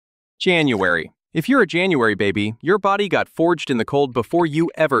January. If you're a January baby, your body got forged in the cold before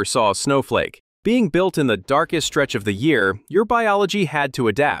you ever saw a snowflake. Being built in the darkest stretch of the year, your biology had to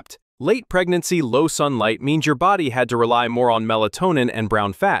adapt. Late pregnancy, low sunlight means your body had to rely more on melatonin and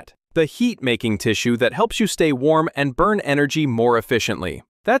brown fat, the heat-making tissue that helps you stay warm and burn energy more efficiently.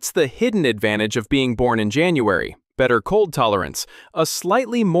 That's the hidden advantage of being born in January: better cold tolerance, a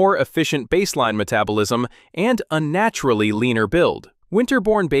slightly more efficient baseline metabolism, and a naturally leaner build.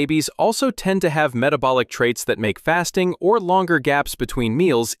 Winter-born babies also tend to have metabolic traits that make fasting or longer gaps between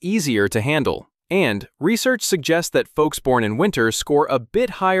meals easier to handle. And research suggests that folks born in winter score a bit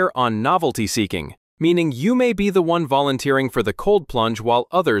higher on novelty seeking, meaning you may be the one volunteering for the cold plunge while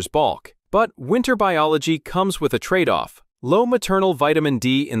others balk. But winter biology comes with a trade-off: low maternal vitamin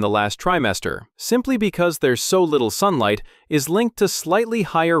D in the last trimester, simply because there's so little sunlight, is linked to slightly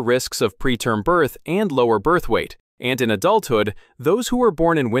higher risks of preterm birth and lower birth weight. And in adulthood, those who are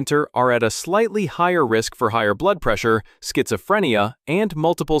born in winter are at a slightly higher risk for higher blood pressure, schizophrenia, and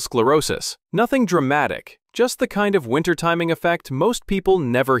multiple sclerosis. Nothing dramatic, just the kind of winter timing effect most people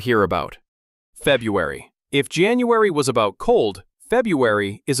never hear about. February. If January was about cold,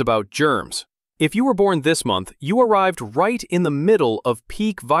 February is about germs. If you were born this month, you arrived right in the middle of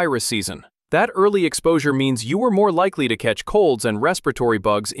peak virus season. That early exposure means you were more likely to catch colds and respiratory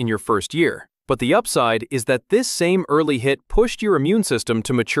bugs in your first year. But the upside is that this same early hit pushed your immune system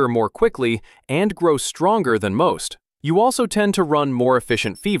to mature more quickly and grow stronger than most. You also tend to run more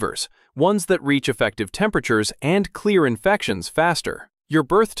efficient fevers, ones that reach effective temperatures and clear infections faster. Your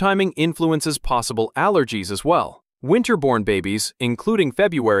birth timing influences possible allergies as well. Winter-born babies, including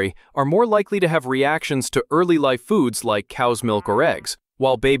February, are more likely to have reactions to early life foods like cow's milk or eggs,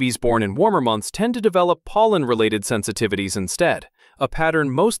 while babies born in warmer months tend to develop pollen-related sensitivities instead, a pattern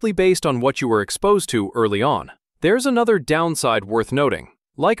mostly based on what you were exposed to early on. There's another downside worth noting.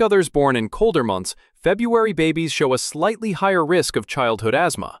 Like others born in colder months, February babies show a slightly higher risk of childhood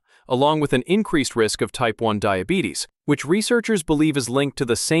asthma, along with an increased risk of type 1 diabetes, which researchers believe is linked to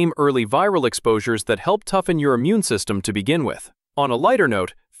the same early viral exposures that help toughen your immune system to begin with. On a lighter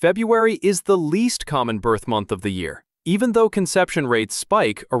note, February is the least common birth month of the year, even though conception rates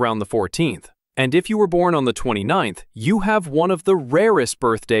spike around the 14th. And if you were born on the 29th, you have one of the rarest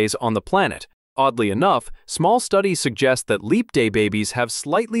birthdays on the planet. Oddly enough, small studies suggest that leap day babies have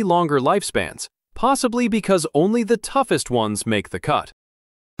slightly longer lifespans, possibly because only the toughest ones make the cut.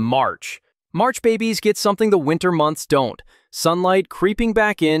 March. March babies get something the winter months don't: sunlight creeping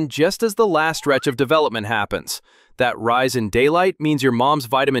back in just as the last stretch of development happens. That rise in daylight means your mom's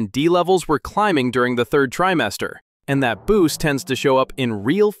vitamin D levels were climbing during the third trimester, and that boost tends to show up in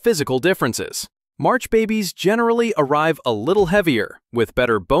real physical differences. March babies generally arrive a little heavier, with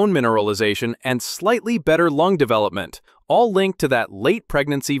better bone mineralization and slightly better lung development, all linked to that late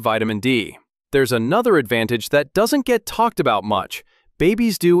pregnancy vitamin D. There's another advantage that doesn't get talked about much.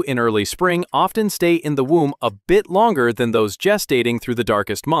 Babies due in early spring often stay in the womb a bit longer than those gestating through the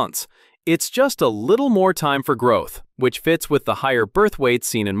darkest months. It's just a little more time for growth, which fits with the higher birth weights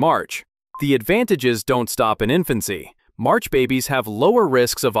seen in March. The advantages don't stop in infancy. March babies have lower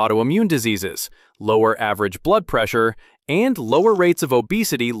risks of autoimmune diseases, lower average blood pressure, and lower rates of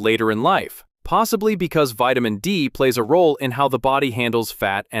obesity later in life, possibly because vitamin D plays a role in how the body handles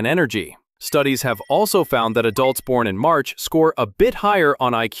fat and energy. Studies have also found that adults born in March score a bit higher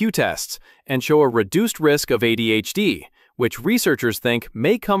on IQ tests and show a reduced risk of ADHD, which researchers think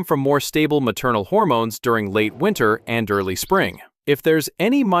may come from more stable maternal hormones during late winter and early spring. If there's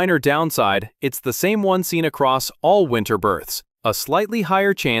any minor downside, it's the same one seen across all winter births: a slightly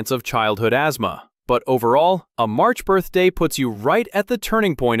higher chance of childhood asthma. But overall, a March birthday puts you right at the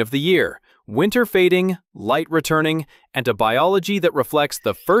turning point of the year: winter fading, light returning, and a biology that reflects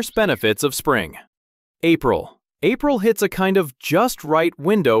the first benefits of spring. April. April hits a kind of just right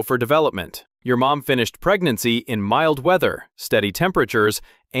window for development. Your mom finished pregnancy in mild weather, steady temperatures,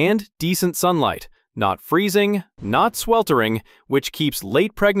 and decent sunlight. Not freezing, not sweltering, which keeps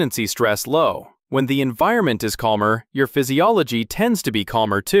late pregnancy stress low. When the environment is calmer, your physiology tends to be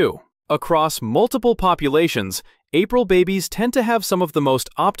calmer too. Across multiple populations, April babies tend to have some of the most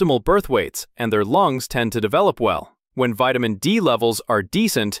optimal birth weights, and their lungs tend to develop well. When vitamin D levels are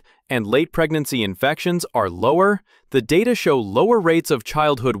decent and late pregnancy infections are lower, the data show lower rates of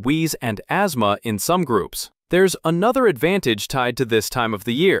childhood wheeze and asthma in some groups. There's another advantage tied to this time of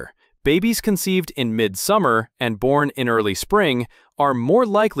the year. Babies conceived in mid-summer and born in early spring are more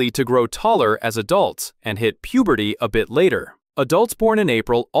likely to grow taller as adults and hit puberty a bit later. Adults born in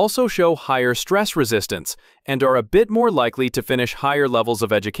April also show higher stress resistance and are a bit more likely to finish higher levels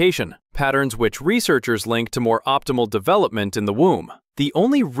of education, patterns which researchers link to more optimal development in the womb. The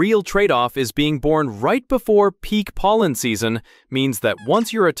only real trade-off is being born right before peak pollen season means that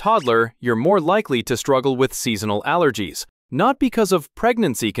once you're a toddler, you're more likely to struggle with seasonal allergies. Not because of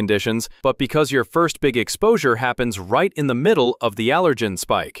pregnancy conditions, but because your first big exposure happens right in the middle of the allergen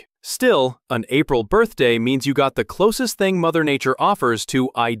spike. Still, an April birthday means you got the closest thing Mother Nature offers to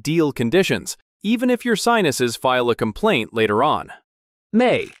ideal conditions, even if your sinuses file a complaint later on.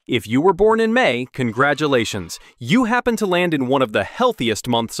 May. If you were born in May, congratulations. You happen to land in one of the healthiest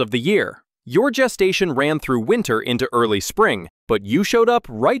months of the year. Your gestation ran through winter into early spring, but you showed up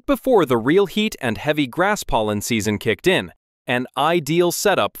right before the real heat and heavy grass pollen season kicked in. An ideal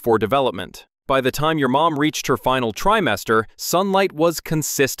setup for development. By the time your mom reached her final trimester, sunlight was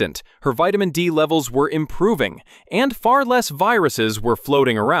consistent, her vitamin D levels were improving, and far less viruses were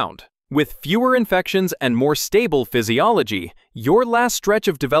floating around. With fewer infections and more stable physiology, your last stretch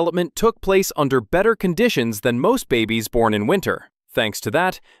of development took place under better conditions than most babies born in winter. Thanks to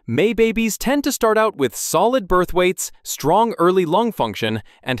that, May babies tend to start out with solid birth weights, strong early lung function,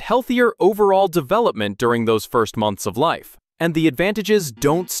 and healthier overall development during those first months of life. And the advantages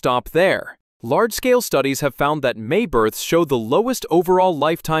don't stop there. Large-scale studies have found that May births show the lowest overall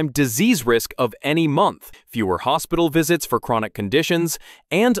lifetime disease risk of any month, fewer hospital visits for chronic conditions,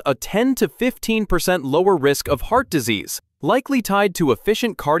 and a 10 to 15% lower risk of heart disease, likely tied to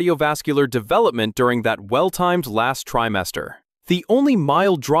efficient cardiovascular development during that well-timed last trimester. The only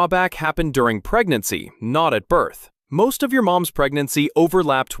mild drawback happened during pregnancy, not at birth. Most of your mom's pregnancy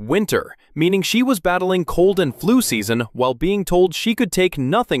overlapped winter, meaning she was battling cold and flu season while being told she could take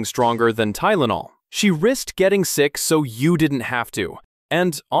nothing stronger than Tylenol. She risked getting sick so you didn't have to.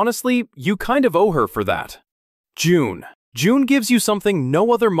 And honestly, you kind of owe her for that. June. June gives you something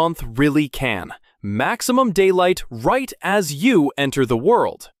no other month really can. Maximum daylight right as you enter the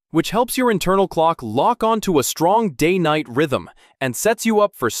world, which helps your internal clock lock onto a strong day-night rhythm and sets you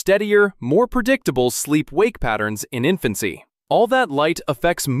up for steadier, more predictable sleep-wake patterns in infancy. All that light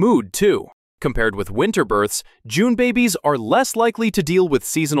affects mood too. Compared with winter births, June babies are less likely to deal with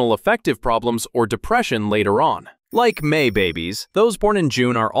seasonal affective problems or depression later on. Like May babies, those born in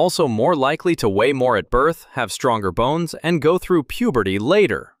June are also more likely to weigh more at birth, have stronger bones, and go through puberty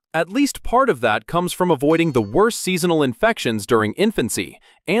later. At least part of that comes from avoiding the worst seasonal infections during infancy,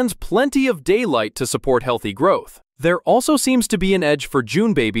 and plenty of daylight to support healthy growth. There also seems to be an edge for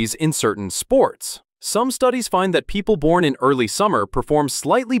June babies in certain sports. Some studies find that people born in early summer perform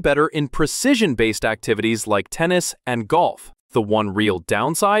slightly better in precision-based activities like tennis and golf. The one real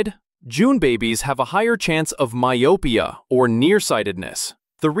downside? June babies have a higher chance of myopia or nearsightedness.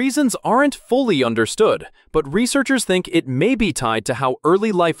 The reasons aren't fully understood, but researchers think it may be tied to how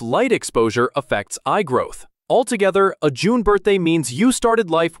early life light exposure affects eye growth. Altogether, a June birthday means you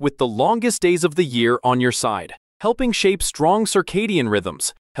started life with the longest days of the year on your side, helping shape strong circadian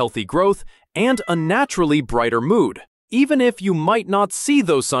rhythms, healthy growth, and a naturally brighter mood, even if you might not see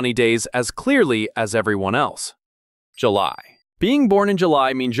those sunny days as clearly as everyone else. July. Being born in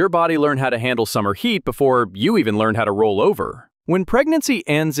July means your body learned how to handle summer heat before you even learned how to roll over. When pregnancy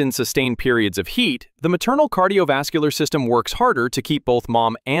ends in sustained periods of heat, the maternal cardiovascular system works harder to keep both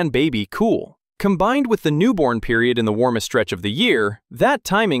mom and baby cool. Combined with the newborn period in the warmest stretch of the year, that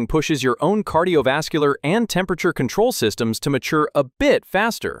timing pushes your own cardiovascular and temperature control systems to mature a bit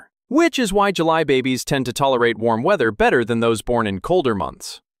faster, which is why July babies tend to tolerate warm weather better than those born in colder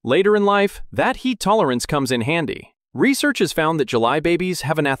months. Later in life, that heat tolerance comes in handy. Research has found that July babies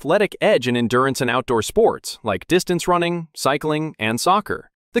have an athletic edge in endurance and outdoor sports, like distance running, cycling, and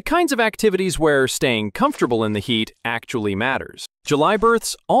soccer. The kinds of activities where staying comfortable in the heat actually matters. July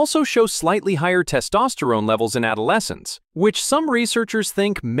births also show slightly higher testosterone levels in adolescents, which some researchers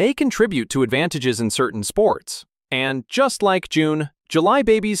think may contribute to advantages in certain sports. And just like June, July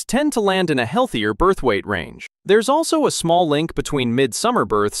babies tend to land in a healthier birth weight range. There's also a small link between midsummer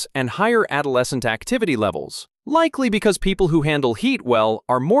births and higher adolescent activity levels, likely because people who handle heat well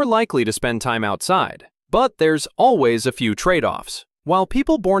are more likely to spend time outside. But there's always a few trade-offs. While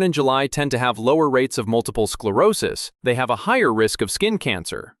people born in July tend to have lower rates of multiple sclerosis, they have a higher risk of skin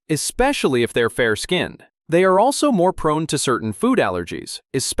cancer, especially if they're fair-skinned. They are also more prone to certain food allergies,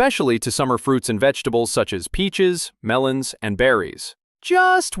 especially to summer fruits and vegetables such as peaches, melons, and berries.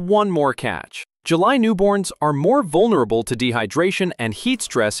 Just one more catch. July newborns are more vulnerable to dehydration and heat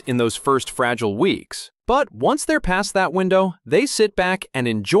stress in those first fragile weeks. But once they're past that window, they sit back and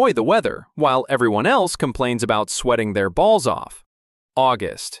enjoy the weather, while everyone else complains about sweating their balls off.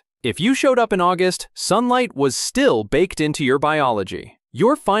 August. If you showed up in August, sunlight was still baked into your biology.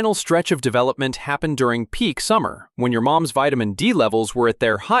 Your final stretch of development happened during peak summer, when your mom's vitamin D levels were at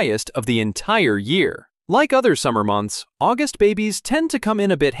their highest of the entire year. Like other summer months, August babies tend to come in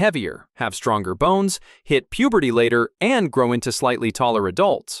a bit heavier, have stronger bones, hit puberty later, and grow into slightly taller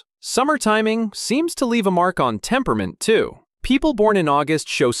adults. Summer timing seems to leave a mark on temperament too. People born in August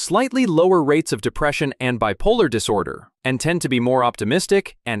show slightly lower rates of depression and bipolar disorder, and tend to be more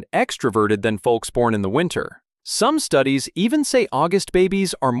optimistic and extroverted than folks born in the winter. Some studies even say August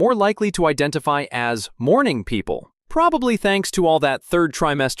babies are more likely to identify as morning people, probably thanks to all that third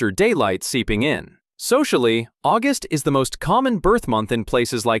trimester daylight seeping in. Socially, August is the most common birth month in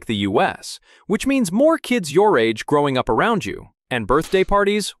places like the US, which means more kids your age growing up around you, and birthday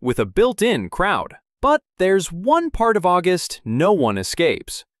parties with a built-in crowd. But there's one part of August no one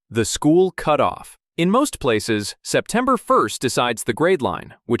escapes: the school cutoff. In most places, September 1st decides the grade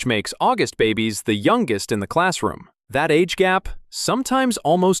line, which makes August babies the youngest in the classroom. That age gap, sometimes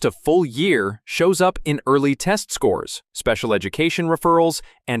almost a full year, shows up in early test scores, special education referrals,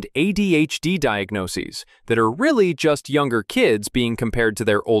 and ADHD diagnoses that are really just younger kids being compared to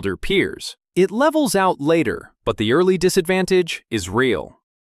their older peers. It levels out later, but the early disadvantage is real.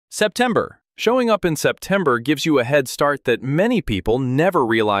 September. Showing up in September gives you a head start that many people never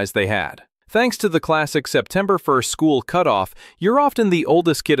realized they had. Thanks to the classic September 1st school cutoff, you're often the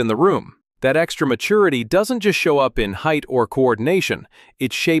oldest kid in the room. That extra maturity doesn't just show up in height or coordination,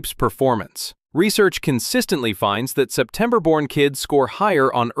 it shapes performance. Research consistently finds that September-born kids score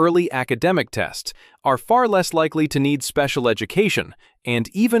higher on early academic tests, are far less likely to need special education, and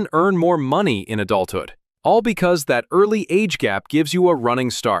even earn more money in adulthood. All because that early age gap gives you a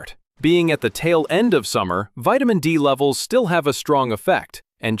running start. Being at the tail end of summer, vitamin D levels still have a strong effect,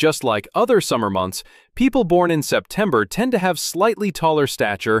 and just like other summer months, people born in September tend to have slightly taller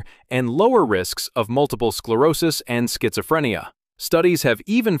stature and lower risks of multiple sclerosis and schizophrenia. Studies have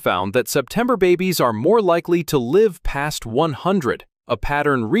even found that September babies are more likely to live past 100, a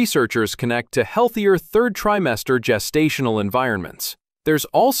pattern researchers connect to healthier third trimester gestational environments. There's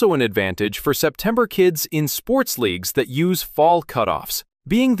also an advantage for September kids in sports leagues that use fall cutoffs.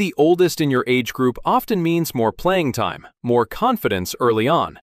 Being the oldest in your age group often means more playing time, more confidence early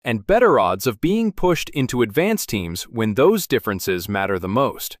on, and better odds of being pushed into advanced teams when those differences matter the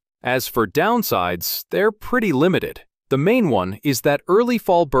most. As for downsides, they're pretty limited. The main one is that early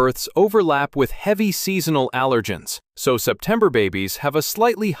fall births overlap with heavy seasonal allergens, so September babies have a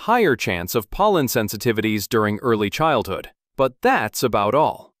slightly higher chance of pollen sensitivities during early childhood. But that's about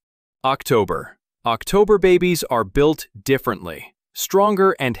all. October. October babies are built differently.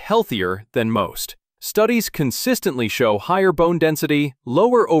 Stronger and healthier than most. Studies consistently show higher bone density,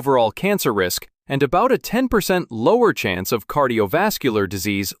 lower overall cancer risk, and about a 10% lower chance of cardiovascular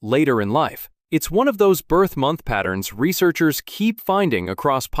disease later in life. It's one of those birth month patterns researchers keep finding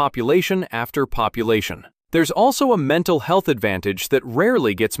across population after population. There's also a mental health advantage that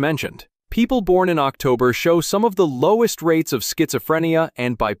rarely gets mentioned. People born in October show some of the lowest rates of schizophrenia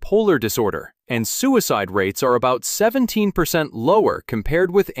and bipolar disorder, and suicide rates are about 17% lower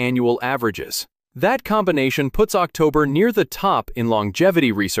compared with annual averages. That combination puts October near the top in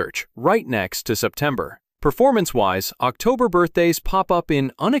longevity research, right next to September. Performance-wise, October birthdays pop up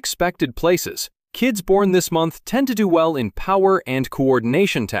in unexpected places. Kids born this month tend to do well in power and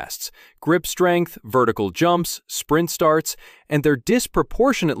coordination tests, grip strength, vertical jumps, sprint starts, and they're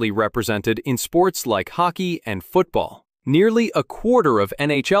disproportionately represented in sports like hockey and football. Nearly a quarter of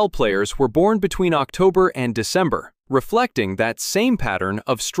NHL players were born between October and December, reflecting that same pattern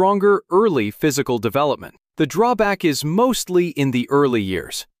of stronger early physical development. The drawback is mostly in the early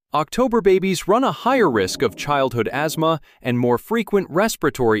years. October babies run a higher risk of childhood asthma and more frequent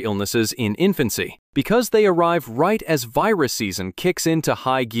respiratory illnesses in infancy, because they arrive right as virus season kicks into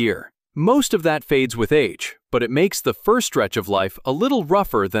high gear. Most of that fades with age, but it makes the first stretch of life a little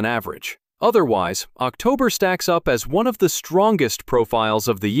rougher than average. Otherwise, October stacks up as one of the strongest profiles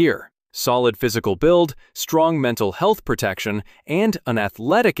of the year. Solid physical build, strong mental health protection, and an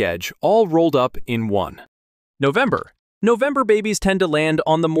athletic edge all rolled up in one. November. November babies tend to land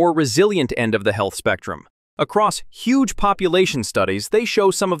on the more resilient end of the health spectrum. Across huge population studies, they show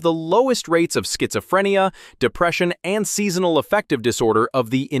some of the lowest rates of schizophrenia, depression, and seasonal affective disorder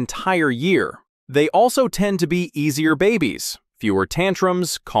of the entire year. They also tend to be easier babies, fewer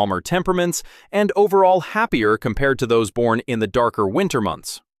tantrums, calmer temperaments, and overall happier compared to those born in the darker winter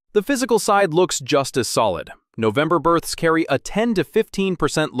months. The physical side looks just as solid. November births carry a 10 to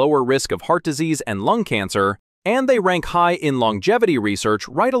 15% lower risk of heart disease and lung cancer, and they rank high in longevity research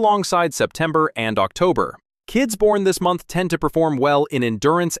right alongside September and October. Kids born this month tend to perform well in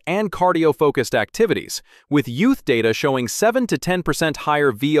endurance and cardio-focused activities, with youth data showing 7 to 10%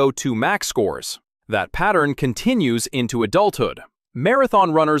 higher VO2 max scores. That pattern continues into adulthood.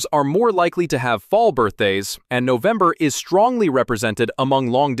 Marathon runners are more likely to have fall birthdays, and November is strongly represented among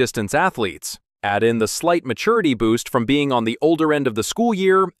long-distance athletes. Add in the slight maturity boost from being on the older end of the school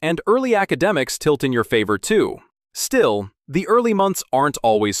year, and early academics tilt in your favor too. Still, the early months aren't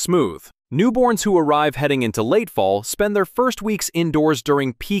always smooth. Newborns who arrive heading into late fall spend their first weeks indoors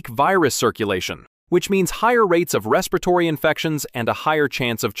during peak virus circulation, which means higher rates of respiratory infections and a higher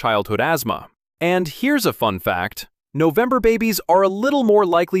chance of childhood asthma. And here's a fun fact. November babies are a little more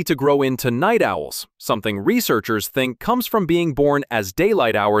likely to grow into night owls, something researchers think comes from being born as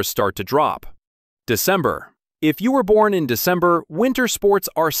daylight hours start to drop. December. If you were born in December, winter sports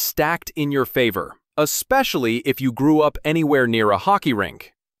are stacked in your favor, especially if you grew up anywhere near a hockey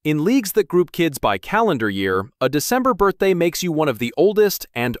rink. In leagues that group kids by calendar year, a December birthday makes you one of the oldest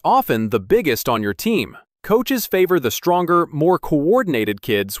and often the biggest on your team. Coaches favor the stronger, more coordinated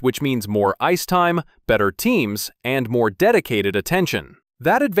kids, which means more ice time, better teams, and more dedicated attention.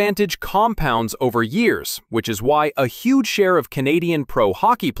 That advantage compounds over years, which is why a huge share of Canadian pro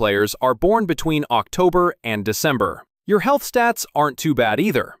hockey players are born between October and December. Your health stats aren't too bad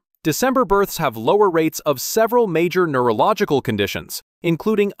either. December births have lower rates of several major neurological conditions,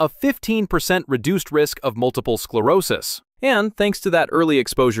 including a 15% reduced risk of multiple sclerosis. And thanks to that early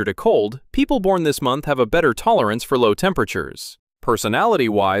exposure to cold, people born this month have a better tolerance for low temperatures.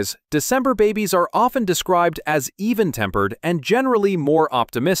 Personality-wise, December babies are often described as even-tempered and generally more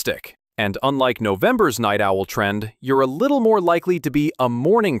optimistic. And unlike November's night owl trend, you're a little more likely to be a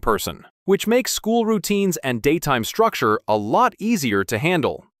morning person, which makes school routines and daytime structure a lot easier to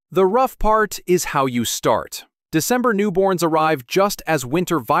handle. The rough part is how you start. December newborns arrive just as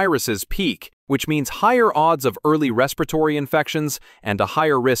winter viruses peak, which means higher odds of early respiratory infections and a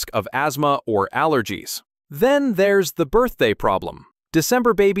higher risk of asthma or allergies. Then there's the birthday problem.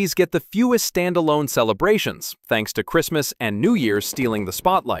 December babies get the fewest standalone celebrations, thanks to Christmas and New Year's stealing the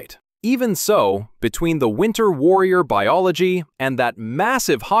spotlight. Even so, between the winter warrior biology and that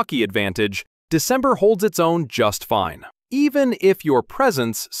massive hockey advantage, December holds its own just fine, even if your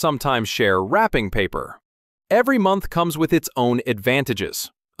presents sometimes share wrapping paper. Every month comes with its own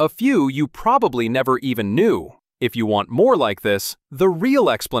advantages. A few you probably never even knew. If you want more like this, the real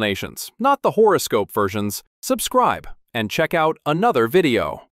explanations, not the horoscope versions, subscribe and check out another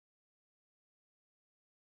video.